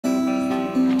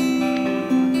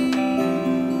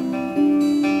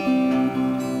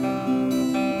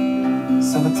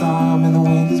summertime and the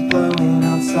wind is blowing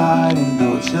outside. And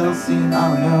though a chill scene,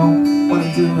 I don't know what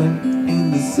I'm doing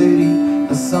in the city.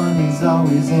 The sun is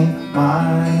always in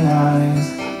my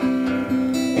eyes.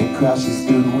 It crashes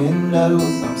through the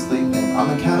windows. I'm sleeping on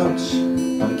the couch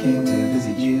when I came to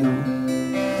visit you.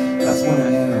 That's when I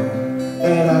knew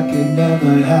that I could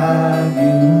never have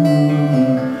you.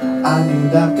 I knew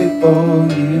that before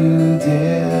you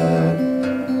did.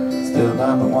 Still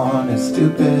I'm the one that's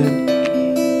stupid.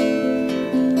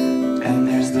 And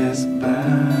there's this burning,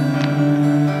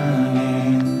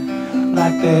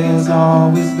 like there's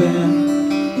always been.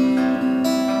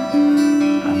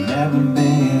 I've never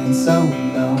been so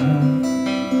alone,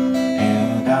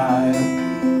 and I've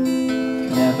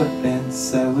never been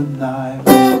so alive.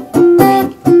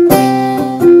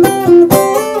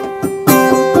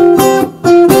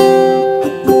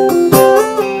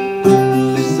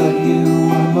 This is like you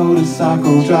on a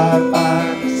motorcycle drive by.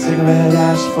 Cigarette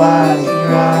ash flies in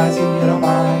your eyes and you don't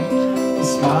mind. You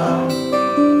smile,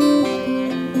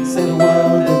 say the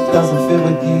world that doesn't fit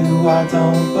with you. I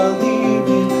don't believe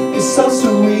you. You're so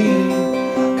serene,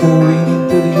 careening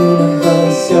through the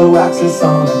universe. Your axis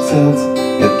on a tilt,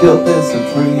 you're guiltless and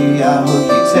free. I hope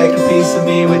you take a piece of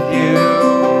me with you.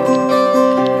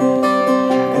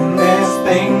 And there's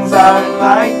things I'd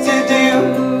like to do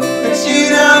that you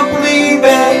don't believe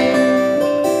in.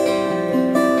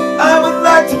 I would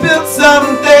like to build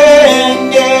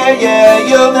something, yeah,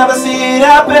 you'll never see it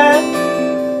happen.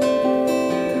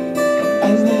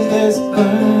 And there's this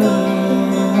burning,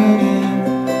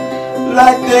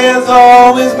 like there's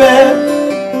always been.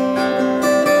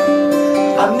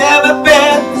 I've never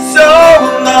been so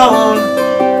alone,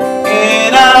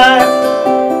 and I've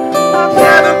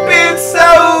never been so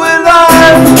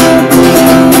alive.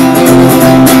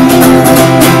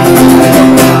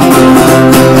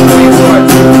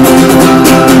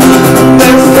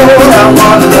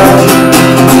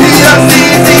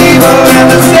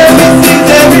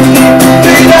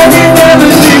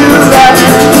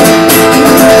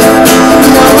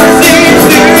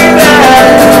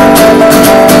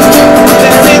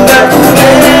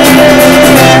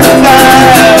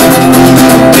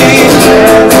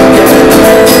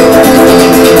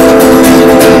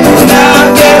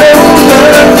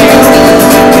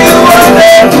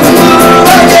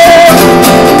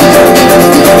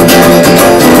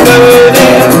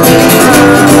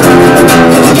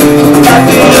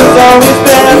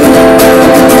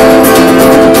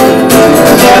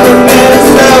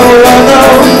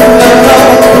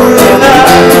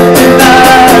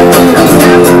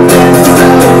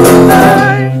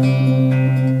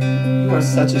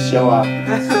 Such a show off. I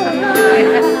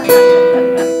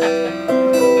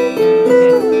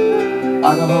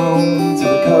go home to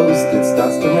the coast, it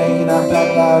starts to rain. I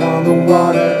paddle out on the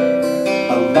water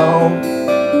alone.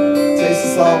 Taste the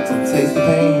salt and taste the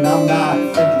pain. I'm not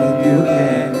thinking of you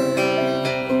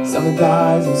again. Summer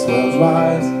dies and swells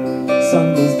rise.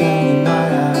 Sun goes down in my